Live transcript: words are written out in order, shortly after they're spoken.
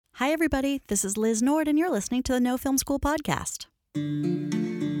Hi, everybody. This is Liz Nord, and you're listening to the No Film School podcast.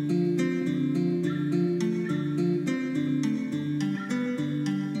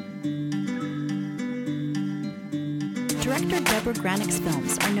 Director Deborah Granick's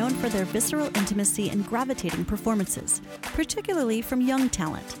films are known for their visceral intimacy and gravitating performances, particularly from young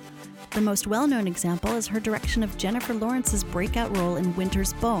talent. The most well-known example is her direction of Jennifer Lawrence's breakout role in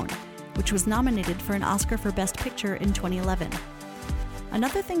Winter's Bone, which was nominated for an Oscar for Best Picture in 2011.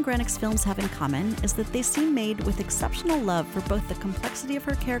 Another thing Granick's films have in common is that they seem made with exceptional love for both the complexity of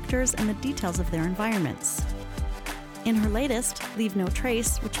her characters and the details of their environments. In her latest, Leave No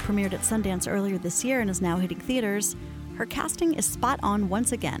Trace, which premiered at Sundance earlier this year and is now hitting theaters, her casting is spot on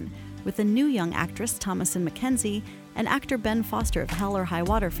once again, with a new young actress, Thomasin McKenzie, and actor Ben Foster of Hell or High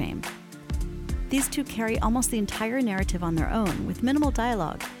Water fame. These two carry almost the entire narrative on their own, with minimal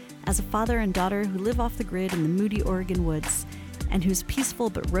dialogue, as a father and daughter who live off the grid in the moody Oregon woods, and whose peaceful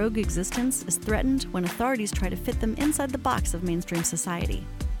but rogue existence is threatened when authorities try to fit them inside the box of mainstream society.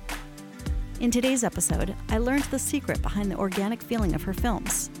 In today's episode, I learned the secret behind the organic feeling of her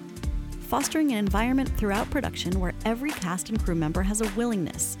films, fostering an environment throughout production where every cast and crew member has a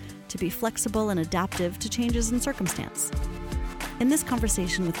willingness to be flexible and adaptive to changes in circumstance. In this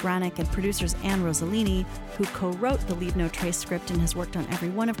conversation with Granick and producers Anne Rossellini, who co-wrote the Leave No Trace script and has worked on every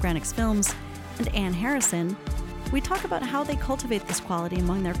one of Granick's films, and Anne Harrison, we talk about how they cultivate this quality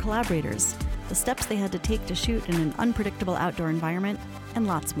among their collaborators, the steps they had to take to shoot in an unpredictable outdoor environment, and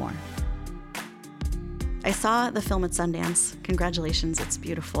lots more. I saw the film at Sundance. Congratulations, it's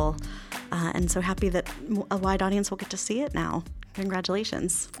beautiful. And so happy that a wide audience will get to see it now.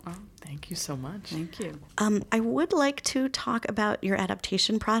 Congratulations. Oh, thank you so much. Thank you. I would like to talk about your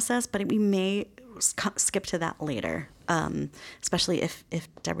adaptation process, but we may skip to that later, especially if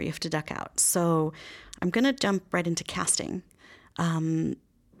Deborah, you have to duck out. So I'm going to jump right into casting. And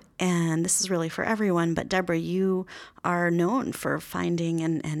this is really for everyone, but Deborah, you are known for finding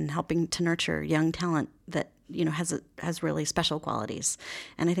and helping to nurture young talent that, you know, has really special qualities.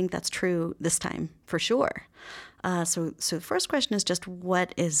 And I think that's true this time for sure. So the first question is just,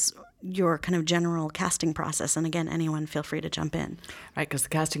 what is your kind of general casting process? And again, anyone feel free to jump in. Right, because the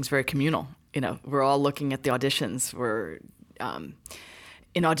casting's very communal. You know, we're all looking at the auditions. We're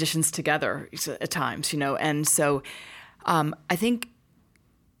in auditions together at times, you know. And so I think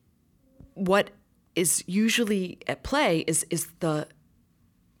what is usually at play is the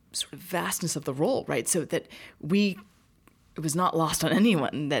sort of vastness of the role, right? So that it was not lost on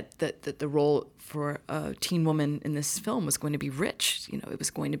anyone that the role for a teen woman in this film was going to be rich. You know, it was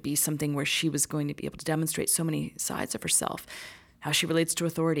going to be something where she was going to be able to demonstrate so many sides of herself, how she relates to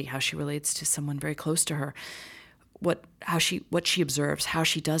authority, how she relates to someone very close to her, what she observes, how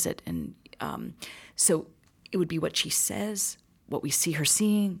she does it. And so it would be what she says, what we see her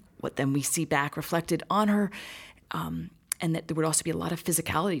seeing, what then we see back reflected on her, and that there would also be a lot of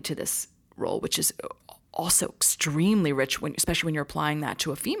physicality to this role, which is also extremely rich, especially when you're applying that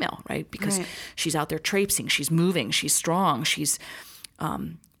to a female, right? Because she's out there traipsing, she's moving, she's strong, she's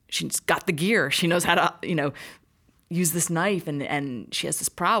got the gear, she knows how to, you know, use this knife, and she has this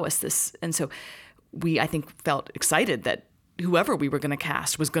prowess. And so I think, felt excited that whoever we were going to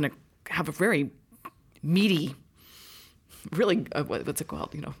cast was going to have a very meaty, really, what's it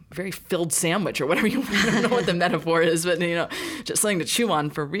called? You know, very filled sandwich or whatever I don't know what the metaphor is, but, you know, just something to chew on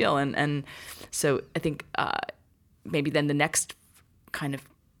for real. And so I think maybe then the next kind of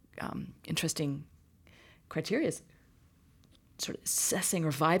interesting criteria is sort of assessing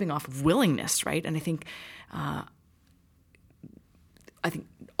or vibing off of willingness, right? And I think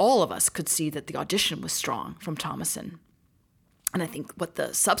all of us could see that the audition was strong from Thomasin. And I think what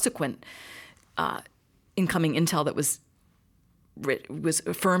the subsequent incoming intel that was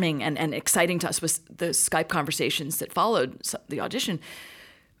affirming and exciting to us was the Skype conversations that followed the audition,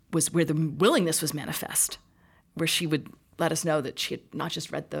 was where the willingness was manifest, where she would let us know that she had not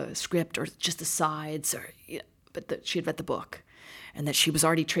just read the script or just the sides, but that she had read the book, and that she was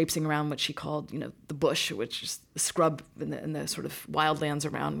already traipsing around what she called, you know, the bush, which is the scrub in the sort of wildlands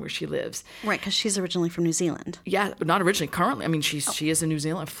around where she lives. Right, because she's originally from New Zealand. Yeah, not originally. Currently, I mean, she is a New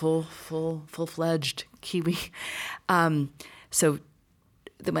Zealand full-fledged Kiwi. So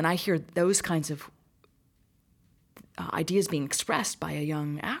when I hear those kinds of ideas being expressed by a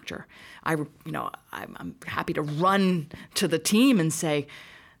young actor, I'm happy to run to the team and say,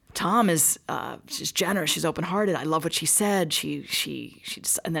 Tom she's generous, she's open-hearted. I love what she said. She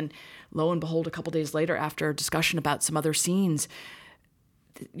just, and then lo and behold, a couple days later, after a discussion about some other scenes,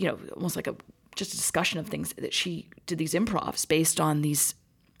 you know, almost like just a discussion of things, that she did these improvs based on these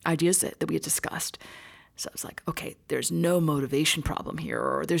ideas that we had discussed. So I was like, okay, there's no motivation problem here,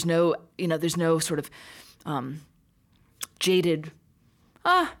 or there's no sort of jaded,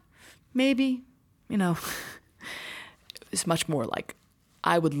 maybe, It's much more like,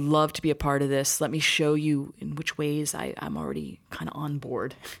 I would love to be a part of this. Let me show you in which ways I'm already kind of on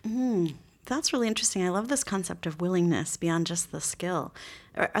board. That's really interesting. I love this concept of willingness beyond just the skill.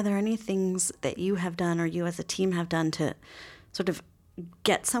 Are there any things that you have done or you as a team have done to sort of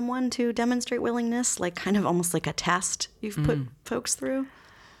get someone to demonstrate willingness, like kind of almost like a test you've put folks through?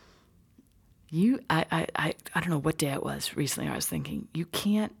 I don't know what day it was recently. I was thinking, you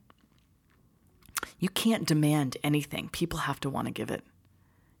can't demand anything. People have to want to give it,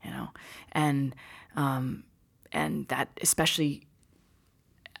 and that especially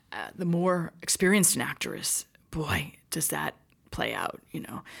the more experienced an actor is, boy, does that play out,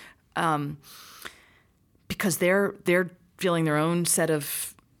 because they're feeling their own set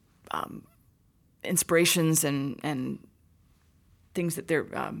of inspirations and things that they're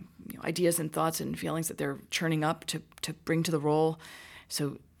ideas and thoughts and feelings that they're churning up to bring to the role.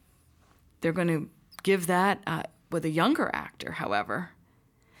 So they're going to give that with a younger actor. However,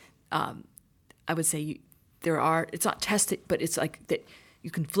 I would say it's not tested, but it's like that you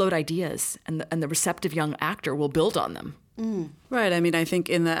can float ideas, and the receptive young actor will build on them. Right. I mean, I think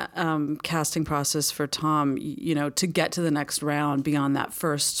in the casting process for Tom, to get to the next round beyond that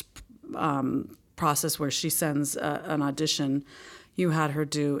first process where she sends an audition, you had her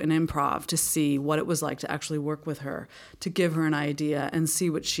do an improv to see what it was like to actually work with her, to give her an idea and see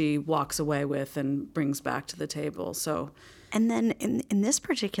what she walks away with and brings back to the table. So, and then in this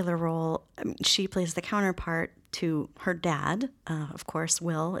particular role, she plays the counterpart to her dad. Of course,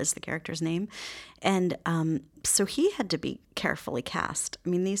 Will is the character's name. And so he had to be carefully cast. I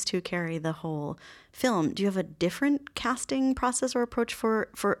mean, these two carry the whole film. Do you have a different casting process or approach for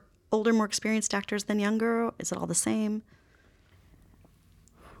older, more experienced actors than younger? Is it all the same?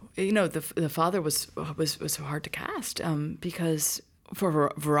 The father was hard to cast because for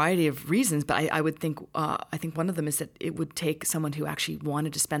a variety of reasons. But I would think I think one of them is that it would take someone who actually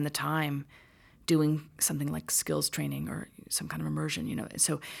wanted to spend the time doing something like skills training or some kind of immersion.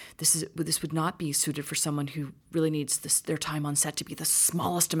 So this would not be suited for someone who really needs their time on set to be the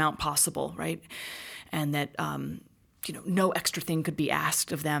smallest amount possible, right? And that no extra thing could be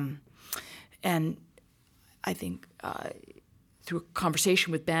asked of them. And I think through a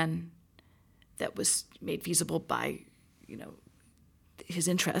conversation with Ben that was made feasible by, his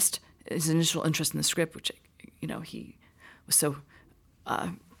initial interest in the script, which, he was so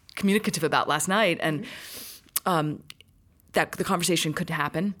communicative about last night, and that the conversation could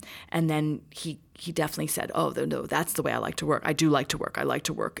happen. And then he definitely said, oh, no, that's the way I like to work. I do like to work. I like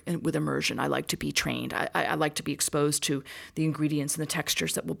to work with immersion. I like to be trained. I like to be exposed to the ingredients and the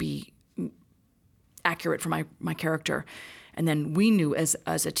textures that will be accurate for my character. And then we knew as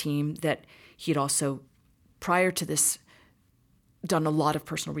a team that he had also, prior to this, done a lot of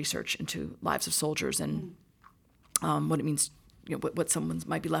personal research into lives of soldiers and what it means, what someone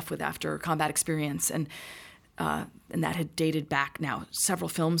might be left with after combat experience. And that had dated back now several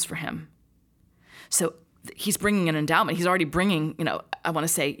films for him. So he's bringing an endowment. He's already bringing, I want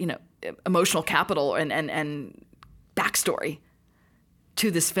to say, emotional capital and backstory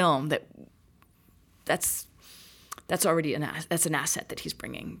to this film that's already an asset that he's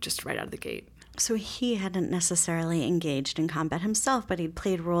bringing just right out of the gate. So he hadn't necessarily engaged in combat himself, but he'd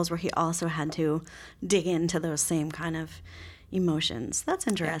played roles where he also had to dig into those same kind of emotions. That's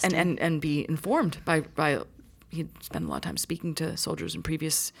interesting. And be informed by he'd spent a lot of time speaking to soldiers in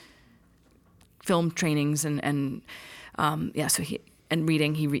previous film trainings and so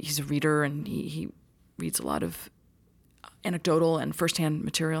reading. He's a reader, and he reads a lot of anecdotal and firsthand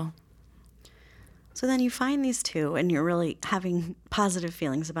material. So then you find these two, and you're really having positive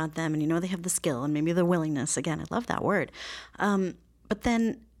feelings about them, and they have the skill and maybe the willingness. Again, I love that word. But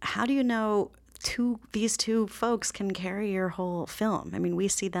then how do you know these two folks can carry your whole film? I mean, we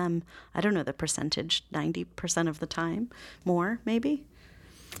see them, I don't know the percentage, 90% of the time, more maybe?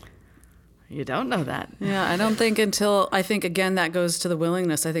 You don't know that. Yeah, I don't think I think, again, that goes to the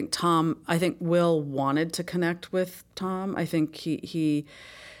willingness. I think Will wanted to connect with Tom. I think he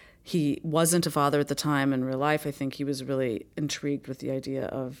wasn't a father at the time in real life. I think he was really intrigued with the idea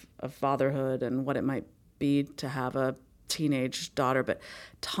of fatherhood and what it might be to have a teenage daughter. But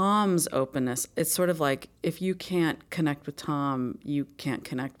Tom's openness, it's sort of like, if you can't connect with Tom, you can't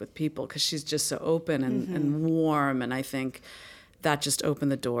connect with people, because she's just so open and warm. And I think that just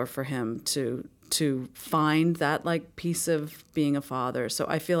opened the door for him to find that piece of being a father. So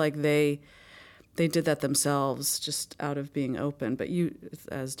I feel like they they did that themselves, just out of being open. But you,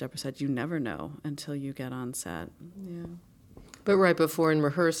 as Deborah said, you never know until you get on set. Yeah. But right before in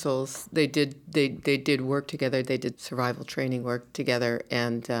rehearsals, they did work together. They did survival training work together,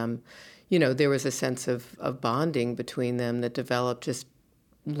 and there was a sense of bonding between them that developed just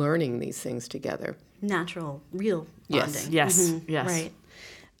learning these things together. Natural, real bonding. Yes. Yes.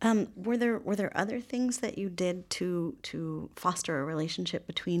 Right. Were there other things that you did to foster a relationship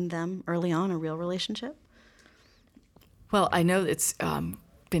between them early on, a real relationship? Well, I know it's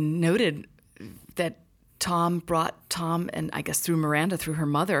been noted that Tom, and I guess through Miranda, through her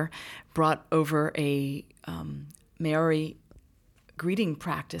mother, brought over a Maori greeting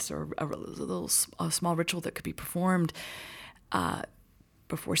practice, or a small ritual that could be performed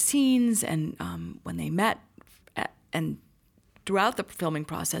before scenes and when they met, and throughout the filming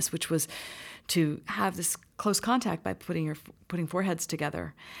process, which was to have this close contact by putting foreheads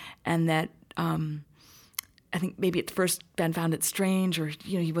together. And that I think maybe at first Ben found it strange, or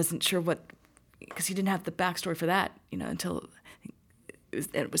he wasn't sure what, because he didn't have the backstory for that, until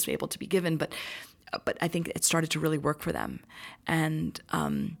it was able to be given. But I think it started to really work for them, and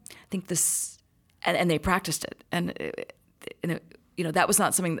I think this, and they practiced it, and that was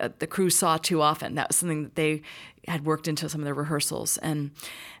not something that the crew saw too often. That was something that they had worked into some of their rehearsals, and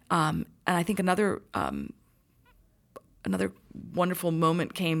I think another wonderful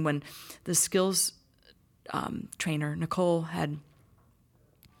moment came when the skills trainer Nicole had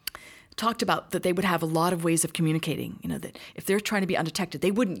talked about that they would have a lot of ways of communicating, that if they're trying to be undetected, they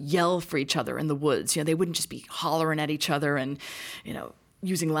wouldn't yell for each other in the woods. They wouldn't just be hollering at each other and,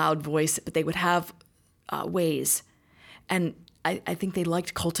 using loud voice, but they would have ways. And I think they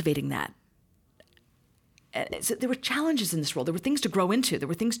liked cultivating that. And so there were challenges in this role. There were things to grow into. There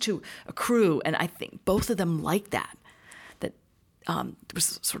were things to accrue. And I think both of them liked that. There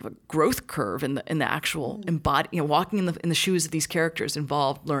was sort of a growth curve in the actual walking in the shoes of these characters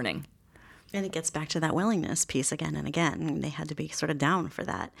involved learning. And it gets back to that willingness piece again and again. And they had to be sort of down for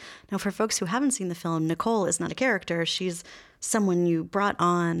that. Now, for folks who haven't seen the film, Nicole is not a character. She's someone you brought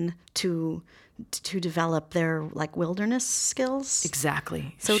on to develop their wilderness skills.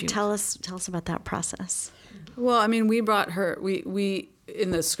 Exactly. So tell us about that process. Well, I mean, we brought her. We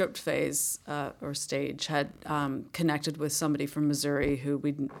in the script phase or stage had connected with somebody from Missouri who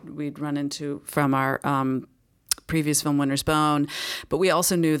we'd run into from our previous film Winter's Bone, but we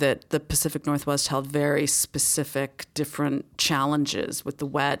also knew that the Pacific Northwest held very specific different challenges with the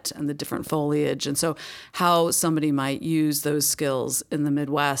wet and the different foliage, and so how somebody might use those skills in the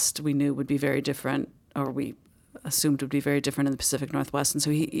Midwest we knew would be very different, or we assumed would be very different in the Pacific Northwest. And so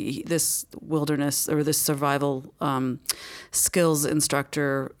this wilderness or this survival skills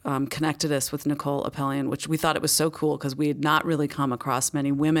instructor connected us with Nicole Appelian, which we thought it was so cool because we had not really come across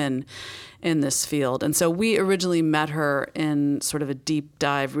many women in this field. And so we originally met her in sort of a deep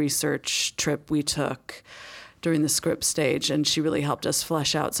dive research trip we took during the script stage, and she really helped us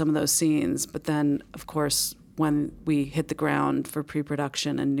flesh out some of those scenes. But then, of course, when we hit the ground for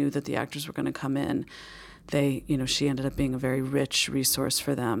pre-production and knew that the actors were going to come in, she ended up being a very rich resource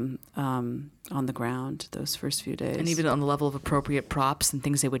for them on the ground those first few days. And even on the level of appropriate props and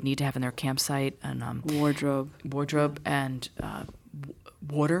things they would need to have in their campsite, and wardrobe and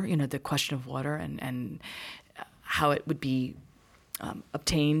water, the question of water and how it would be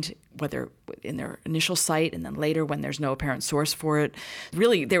obtained, whether in their initial site and then later when there's no apparent source for it.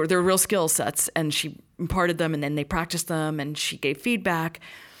 Really, they were real skill sets, and she imparted them, and then they practiced them, and she gave feedback.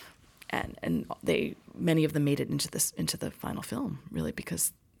 And many of them made it into the final film, really,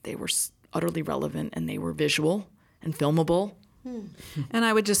 because they were utterly relevant and they were visual and filmable. And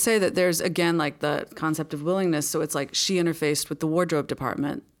I would just say that there's, again, the concept of willingness. So it's she interfaced with the wardrobe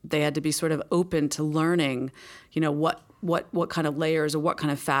department. They had to be sort of open to learning, what kind of layers or what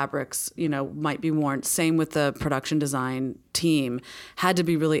kind of fabrics, might be worn. Same with the production design team, had to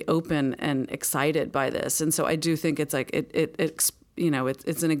be really open and excited by this. And so I do think it's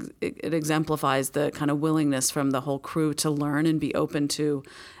it exemplifies the kind of willingness from the whole crew to learn and be open to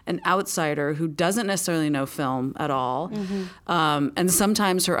an outsider who doesn't necessarily know film at all. Mm-hmm. And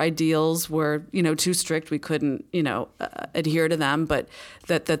sometimes her ideals were, too strict. We couldn't, adhere to them, but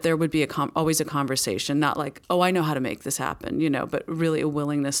that there would be always a conversation, not I know how to make this happen, but really a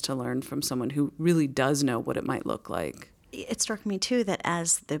willingness to learn from someone who really does know what it might look like. It struck me, too, that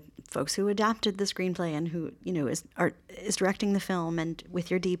as the folks who adapted the screenplay and who, is directing the film, and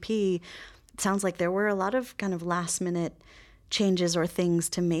with your DP, it sounds like there were a lot of kind of last-minute changes or things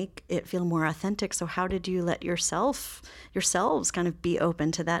to make it feel more authentic. So how did you let yourselves kind of be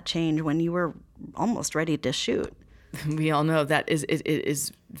open to that change when you were almost ready to shoot? we all know that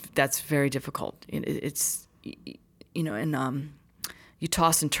that's very difficult. It's and you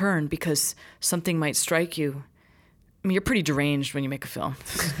toss and turn because something might strike you. I mean, you're pretty deranged when you make a film.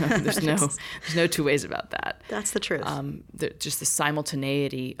 There's no two ways about that. That's the truth. Just the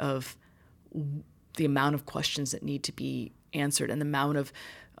simultaneity of the amount of questions that need to be answered and the amount of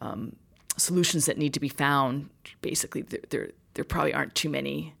solutions that need to be found. Basically, there probably aren't too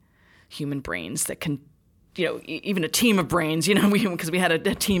many human brains that can, even a team of brains, because we had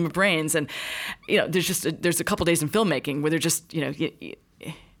a team of brains, and there's a couple days in filmmaking where they're just,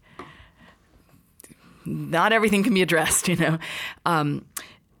 not everything can be addressed,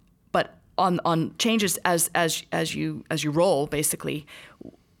 but on changes as you roll, basically,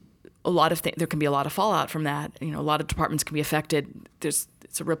 a lot of there can be a lot of fallout from that. A lot of departments can be affected. It's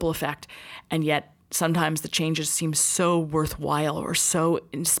a ripple effect, and yet sometimes the changes seem so worthwhile or so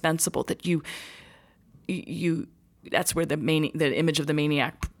indispensable that you that's where the image of the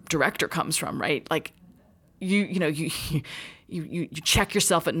maniac director comes from, right? Like you check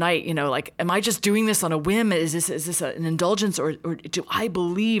yourself at night, like, am I just doing this on a whim? Is this an indulgence, or do I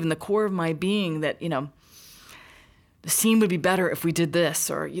believe in the core of my being that, the scene would be better if we did this,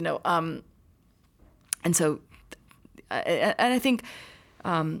 or, and so, and I think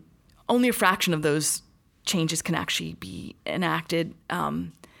only a fraction of those changes can actually be enacted.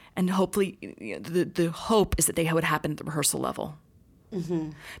 And hopefully, the hope is that they would happen at the rehearsal level,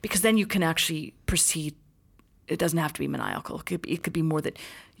 because then you can actually proceed. It doesn't have to be maniacal. It could be more that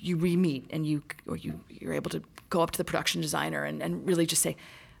you re-meet and you're able to go up to the production designer and really just say,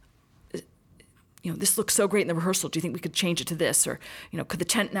 this looks so great in the rehearsal. Do you think we could change it to this? Or, could the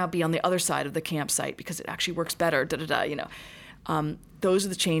tent now be on the other side of the campsite because it actually works better? Those are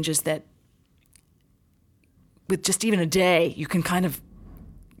the changes that, with just even a day, you can kind of,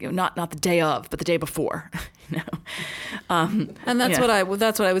 not the day of, but the day before, And that's what I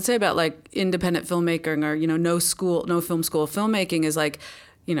would say about like independent filmmaking, or no film school of filmmaking is like,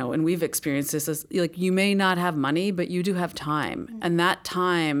 and we've experienced this, is like you may not have money, but you do have time, and that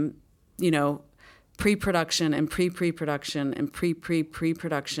time, pre-production and pre-production and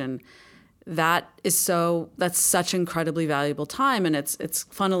pre-production. That's such incredibly valuable time, and it's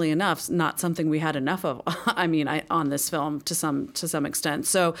funnily enough not something we had enough of. On this film to some extent.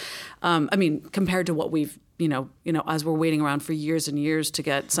 So, compared to what we've as we're waiting around for years and years to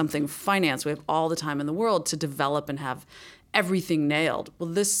get something financed, we have all the time in the world to develop and have everything nailed. Well,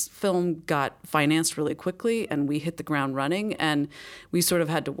 this film got financed really quickly, and we hit the ground running, and we sort of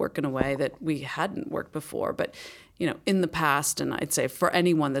had to work in a way that we hadn't worked before, but. In the past, and I'd say for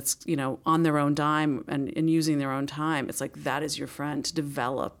anyone that's, on their own dime and using their own time, it's like that is your friend to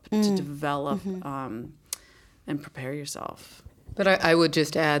develop and prepare yourself. But I would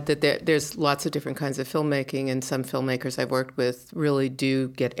just add that there's lots of different kinds of filmmaking, and some filmmakers I've worked with really do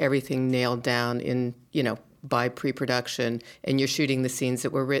get everything nailed down in, by pre-production, and you're shooting the scenes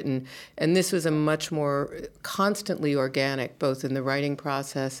that were written. And this was a much more constantly organic, both in the writing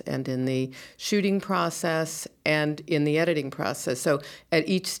process and in the shooting process and in the editing process. So at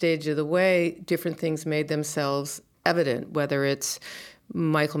each stage of the way, different things made themselves evident, whether it's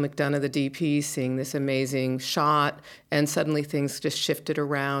Michael McDonough, the DP, seeing this amazing shot, and suddenly things just shifted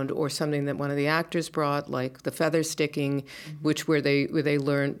around, or something that one of the actors brought, like the feather sticking, where they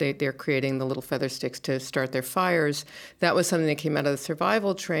learned they're creating the little feather sticks to start their fires. That was something that came out of the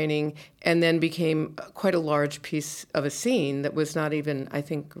survival training, and then became quite a large piece of a scene that was not even, I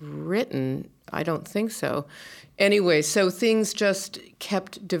think, written. I don't think so. Anyway, so things just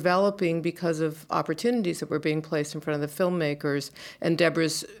kept developing because of opportunities that were being placed in front of the filmmakers. And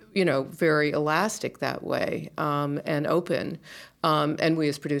Deborah's, very elastic that way, and open. And we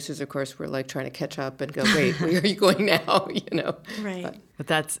as producers, of course, were like trying to catch up and go, wait, where are you going now? Right.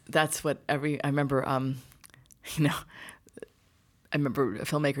 But that's what I remember. I remember a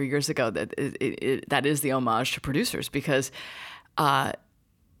filmmaker years ago that that is the homage to producers, because,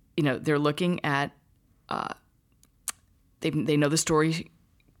 they're looking at. They know the story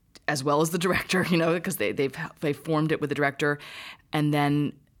as well as the director, because they've formed it with the director, and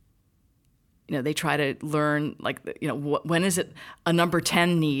then they try to learn, like, when is it a number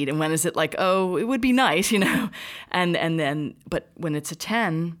 10 need, and when is it like, oh, it would be nice, and then, but when it's a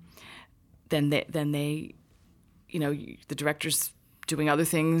 10, then they the director's doing other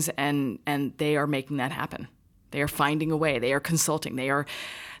things, and they are making that happen. They are finding a way. They are consulting. They are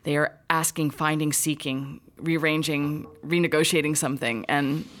asking, finding, seeking, rearranging, renegotiating something.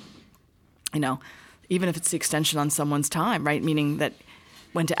 And, even if it's the extension on someone's time, right? Meaning that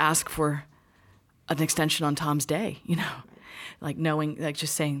when to ask for an extension on Tom's day, like knowing, like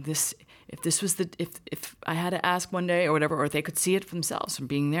just saying this, if this was if I had to ask one day or whatever, or if they could see it for themselves from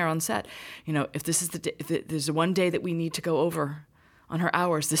being there on set, if this is if there's one day that we need to go over on her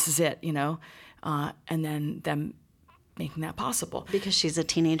hours, this is it, and then them making that possible. Because she's a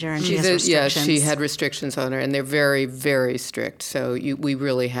teenager and she has restrictions. Yeah, she had restrictions on her, and they're very, very strict. So we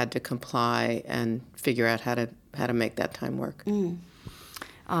really had to comply and figure out how to make that time work.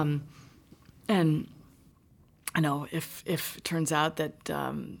 And I know if it turns out that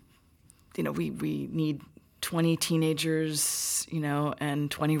we need 20 teenagers,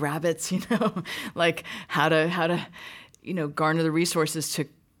 and 20 rabbits, like how to garner the resources to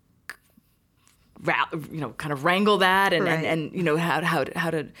kind of wrangle that and how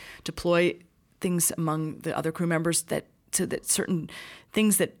to deploy things among the other crew members so that certain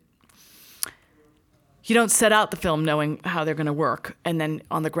things that you don't set out the film knowing how they're going to work, and then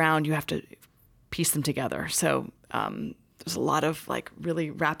on the ground you have to piece them together. So there's a lot of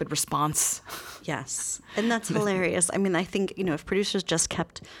really rapid response. Yes, and that's hilarious. I mean, I think, if producers just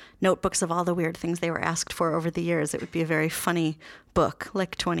kept notebooks of all the weird things they were asked for over the years, it would be a very funny book,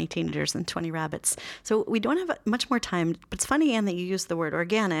 like 20 Teenagers and 20 Rabbits. So we don't have much more time, but it's funny, Anne, that you used the word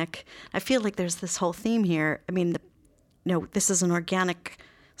organic. I feel like there's this whole theme here. I mean, this is an organic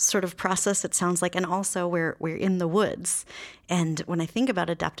sort of process, it sounds like, and also we're in the woods. And when I think about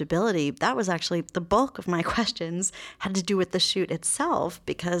adaptability, that was actually the bulk of my questions had to do with the shoot itself,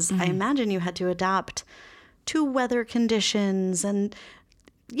 because I imagine you had to adapt to weather conditions and,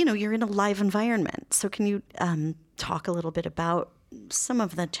 you're in a live environment. So can you talk a little bit about some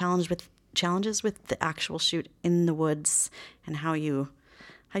of the challenges with the actual shoot in the woods and how you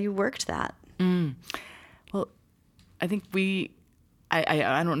worked that? Well, I think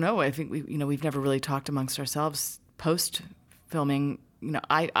I don't know. I think we've never really talked amongst ourselves post filming.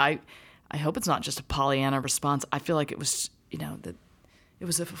 I hope it's not just a Pollyanna response. I feel like it was that it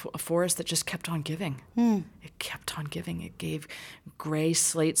was a forest that just kept on giving. It kept on giving. It gave gray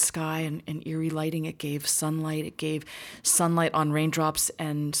slate sky and eerie lighting. It gave sunlight. It gave sunlight on raindrops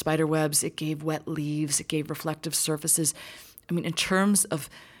and spider webs. It gave wet leaves. It gave reflective surfaces. I mean, in terms of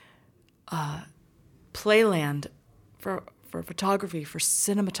playland for photography, for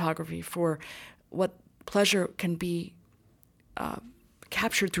cinematography, for what pleasure can be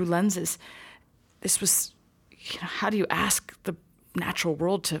captured through lenses. This was, how do you ask the natural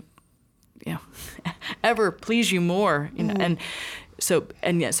world to, ever please you more? And so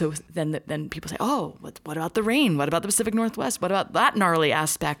then people say, oh, what about the rain? What about the Pacific Northwest? What about that gnarly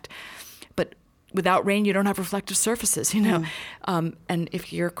aspect? But without rain, you don't have reflective surfaces, and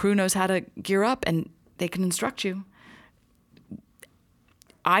if your crew knows how to gear up and they can instruct you,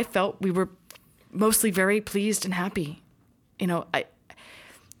 I felt we were mostly very pleased and happy.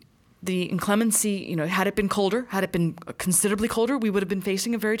 The inclemency, had it been colder, had it been considerably colder, we would have been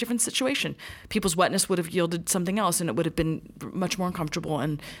facing a very different situation. People's wetness would have yielded something else, and it would have been much more uncomfortable.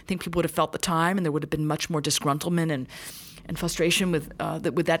 And I think people would have felt the time, and there would have been much more disgruntlement and frustration with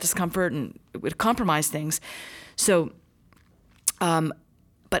that discomfort, and it would have compromised things. So,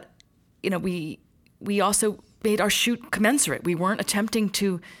 but we also made our shoot commensurate. We weren't attempting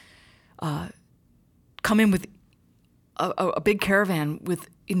to come in with a big caravan with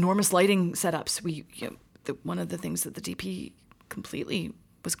enormous lighting setups. One of the things that the DP completely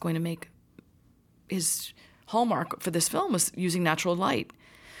was going to make his hallmark for this film was using natural light.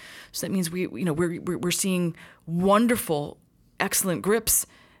 So that means we're seeing wonderful, excellent grips,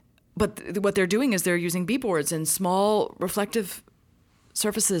 but what they're doing is they're using B-boards and small reflective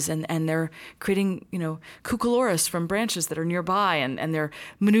surfaces, and they're creating, cuculoris from branches that are nearby, and they're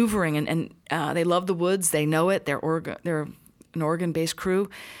maneuvering, and they love the woods. They know it. They're an Oregon-based crew.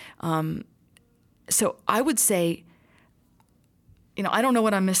 So I would say, I don't know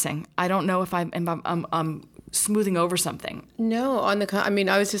what I'm missing. I don't know if I'm smoothing over something. No, I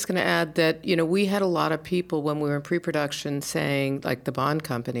was just going to add that, we had a lot of people when we were in pre-production saying, like the Bond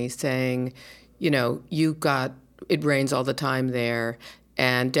company, saying, it rains all the time there.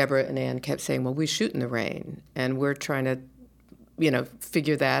 And Deborah and Anne kept saying, well, we shoot in the rain, and we're trying to,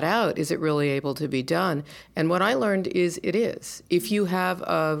 figure that out. Is it really able to be done? And what I learned is it is. If you have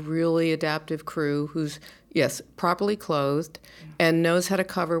a really adaptive crew who's, yes, properly clothed and knows how to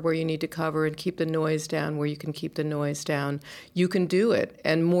cover where you need to cover and keep the noise down where you can keep the noise down, you can do it,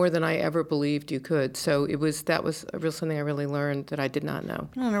 and more than I ever believed you could. So that was something I really learned that I did not know.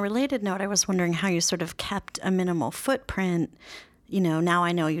 On a related note, I was wondering how you sort of kept a minimal footprint. Now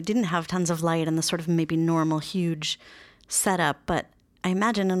I know you didn't have tons of light and the sort of maybe normal huge setup, but I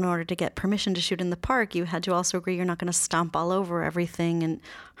imagine in order to get permission to shoot in the park, you had to also agree you're not going to stomp all over everything and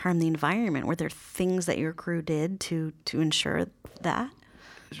harm the environment. Were there things that your crew did to ensure that?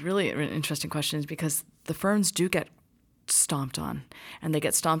 really an interesting question is because the ferns do get stomped on, and they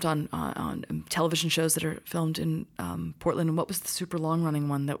get stomped on television shows that are filmed in Portland. And what was the super long-running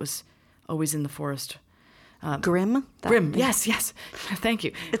one that was always in the forest? Grimm? Grimm, yes. Thank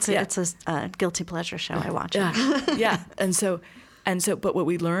you. It's a guilty pleasure show I watch. Yeah. And so, but what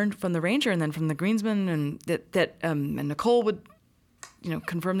we learned from the ranger and then from the greensman, and that and Nicole would,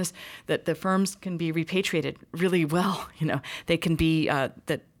 confirm this, that the ferns can be repatriated really well. They can be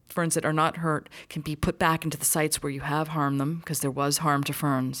that ferns that are not hurt can be put back into the sites where you have harmed them, because there was harm to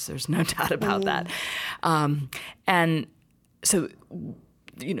ferns. There's no doubt about that. And so,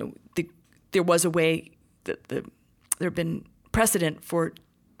 there was a way that there had been precedent for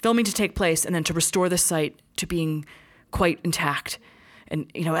filming to take place and then to restore the site to being quite intact.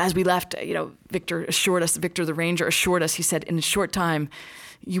 And, as we left, Victor the ranger assured us, he said, in a short time,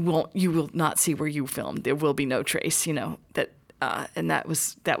 you will not see where you filmed. There will be no trace, that, and that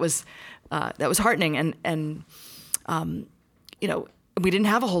was heartening. And we didn't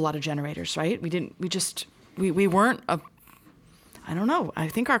have a whole lot of generators, right? We weren't I don't know. I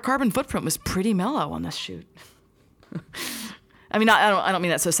think our carbon footprint was pretty mellow on this shoot. I mean, I don't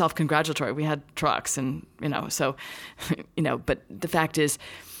mean that so self-congratulatory. We had trucks, and so, But the fact is,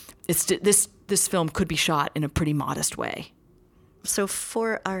 this film could be shot in a pretty modest way. So,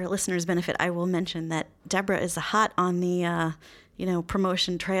 for our listeners' benefit, I will mention that Deborah is hot on the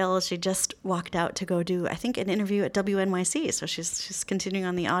promotion trail. She just walked out to go do, I think, an interview at WNYC. So she's continuing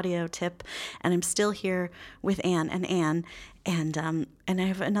on the audio tip, and I'm still here with Anne. And I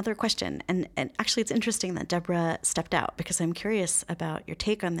have another question. And actually, it's interesting that Deborah stepped out, because I'm curious about your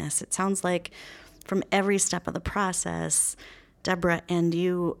take on this. It sounds like from every step of the process, Deborah and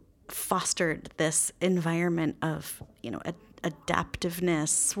you fostered this environment of,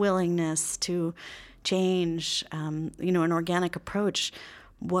 adaptiveness, willingness to change, an organic approach.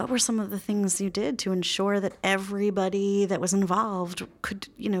 What were some of the things you did to ensure that everybody that was involved could,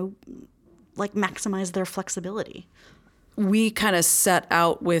 maximize their flexibility? We kind of set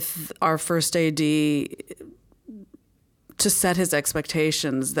out with our first AD to set his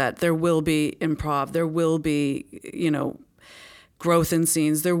expectations that there will be improv, there will be, growth in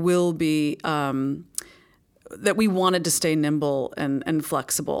scenes, there will be that we wanted to stay nimble and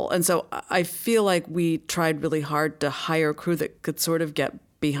flexible. And so I feel like we tried really hard to hire a crew that could sort of get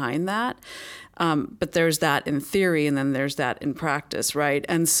behind that. But there's that in theory, and then there's that in practice, right?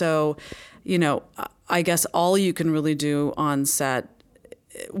 And so, I guess all you can really do on set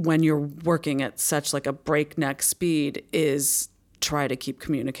when you're working at such like a breakneck speed is try to keep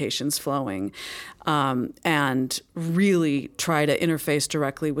communications flowing, and really try to interface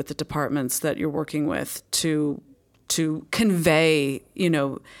directly with the departments that you're working with to convey,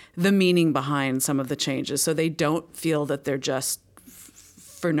 the meaning behind some of the changes, so they don't feel that they're just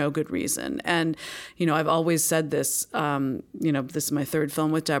for no good reason. And, I've always said this, this is my third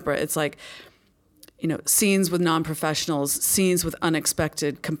film with Deborah. It's like, scenes with non-professionals, scenes with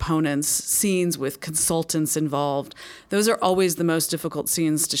unexpected components, scenes with consultants involved. Those are always the most difficult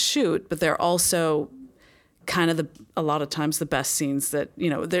scenes to shoot, but they're also kind of a lot of times the best scenes that,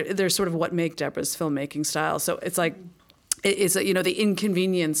 they're sort of what make Deborah's filmmaking style. So it's like, it's, the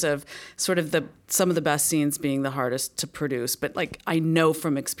inconvenience of sort of some of the best scenes being the hardest to produce. But like, I know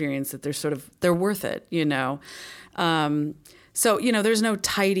from experience that they're worth it, So, there's no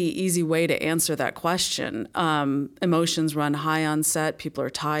tidy, easy way to answer that question. Emotions run high on set. People are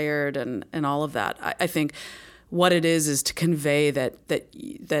tired and all of that. I think what it is to convey that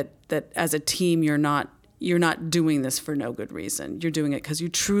as a team, you're not doing this for no good reason. You're doing it because you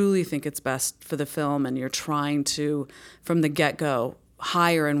truly think it's best for the film, and you're trying to, from the get-go,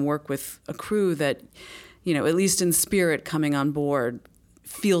 hire and work with a crew that, at least in spirit coming on board,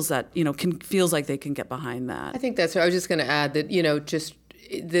 feels that, feels like they can get behind that. I think that's what I was just going to add, that, just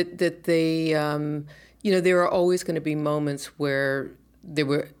that they, there are always going to be moments where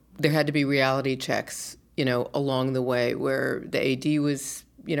there had to be reality checks, along the way, where the AD was,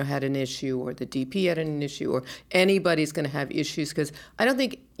 had an issue, or the DP had an issue, or anybody's going to have issues, because I don't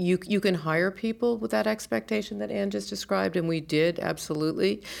think you can hire people with that expectation that Anne just described, and we did,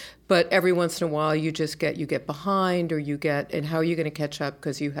 absolutely. But every once in a while, you get behind, and how are you going to catch up,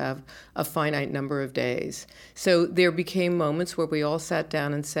 because you have a finite number of days. So there became moments where we all sat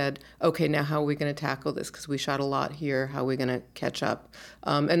down and said, okay, now how are we going to tackle this? Because we shot a lot here. How are we going to catch up?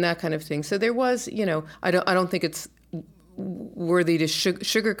 And that kind of thing. So there was, I don't think it's worthy to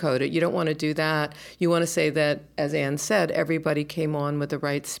sugarcoat it. You don't want to do that. You want to say that, as Anne said, everybody came on with the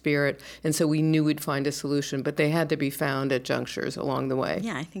right spirit, and so we knew we'd find a solution, but they had to be found at junctures along the way.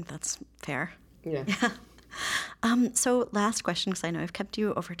 Yeah, I think that's fair. Yeah. So last question, because I know I've kept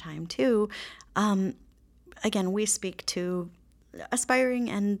you over time too. Again, we speak to aspiring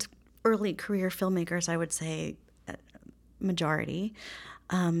and early career filmmakers, I would say majority.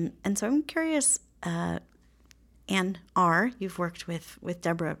 And so I'm curious, Anne R., you've worked with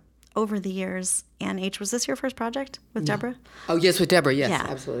Deborah over the years. Anne H., was this your first project with Deborah? Oh, yes, with Deborah, yes,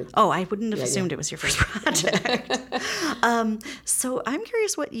 absolutely. Oh, I wouldn't have assumed it was your first project. So I'm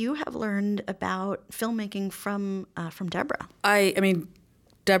curious what you have learned about filmmaking from Deborah. I mean,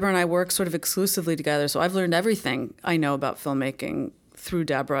 Deborah and I work sort of exclusively together, so I've learned everything I know about filmmaking through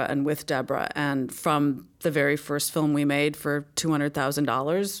Deborah and with Deborah, and from the very first film we made for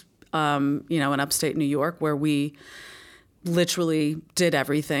 $200,000, in upstate New York, where we literally did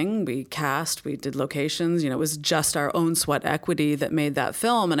everything. We cast, we did locations. It was just our own sweat equity that made that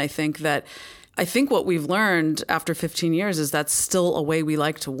film. And I think what we've learned after 15 years is that's still a way we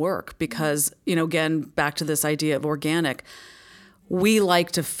like to work because, again, back to this idea of organic, we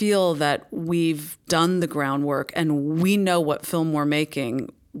like to feel that we've done the groundwork and we know what film we're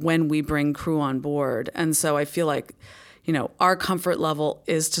making when we bring crew on board. And so I feel like, our comfort level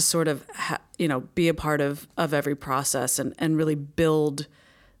is to sort of, be a part of every process and really build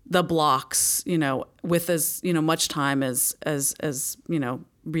the blocks, with as, much time as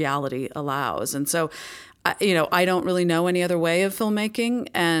reality allows. And so, I don't really know any other way of filmmaking.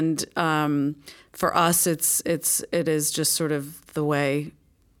 And for us, it is just sort of the way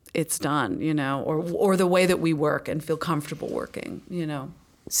it's done, or the way that we work and feel comfortable working,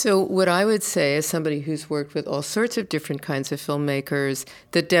 So what I would say, as somebody who's worked with all sorts of different kinds of filmmakers,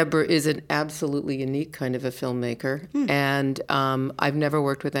 that Deborah is an absolutely unique kind of a filmmaker. And I've never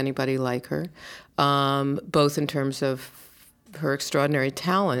worked with anybody like her, both in terms of her extraordinary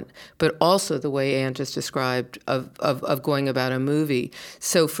talent, but also the way Anne just described of going about a movie.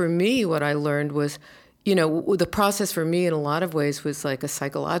 So for me, what I learned was, the process for me in a lot of ways was like a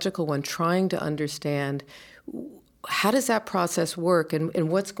psychological one, trying to understand how does that process work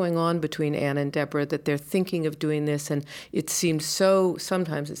and what's going on between Anne and Deborah that they're thinking of doing this. And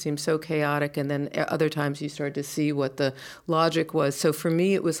sometimes it seems so chaotic, and then other times you start to see what the logic was. So for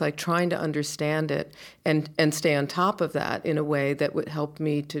me, it was like trying to understand it and stay on top of that in a way that would help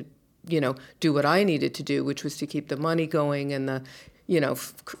me to, do what I needed to do, which was to keep the money going and the,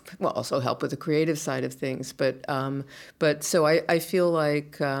 also help with the creative side of things. But so I feel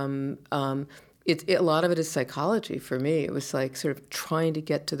like a lot of it is psychology for me. It was like sort of trying to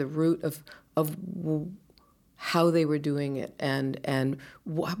get to the root of how they were doing it and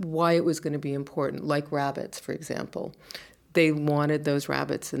why it was going to be important. Like rabbits, for example. They wanted those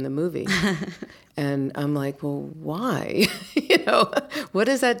rabbits in the movie. And I'm like, well, why? What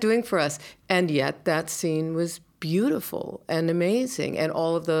is that doing for us? And yet that scene was beautiful and amazing. And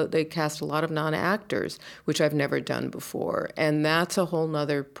they cast a lot of non-actors, which I've never done before. And that's a whole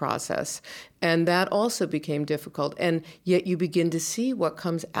nother process. And that also became difficult. And yet you begin to see what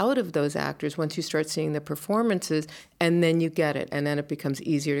comes out of those actors once you start seeing the performances, and then you get it. And then it becomes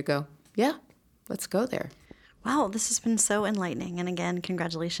easier to go, yeah, let's go there. Wow, this has been so enlightening. And again,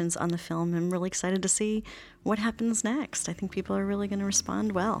 congratulations on the film. I'm really excited to see what happens next. I think people are really going to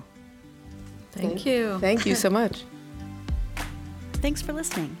respond well. Thank you. Thank you so much. Thanks for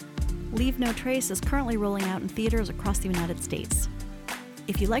listening. Leave No Trace is currently rolling out in theaters across the United States.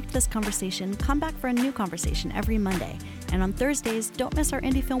 If you liked this conversation, come back for a new conversation every Monday. And on Thursdays, don't miss our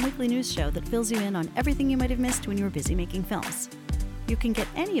Indie Film Weekly news show that fills you in on everything you might have missed when you were busy making films. You can get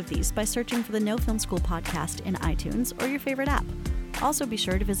any of these by searching for the No Film School podcast in iTunes or your favorite app. Also be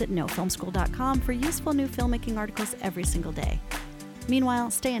sure to visit nofilmschool.com for useful new filmmaking articles every single day.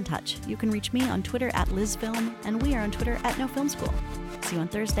 Meanwhile, stay in touch. You can reach me on Twitter @LizFilm, and we are on Twitter @NoFilmSchool. See you on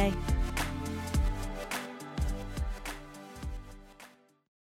Thursday.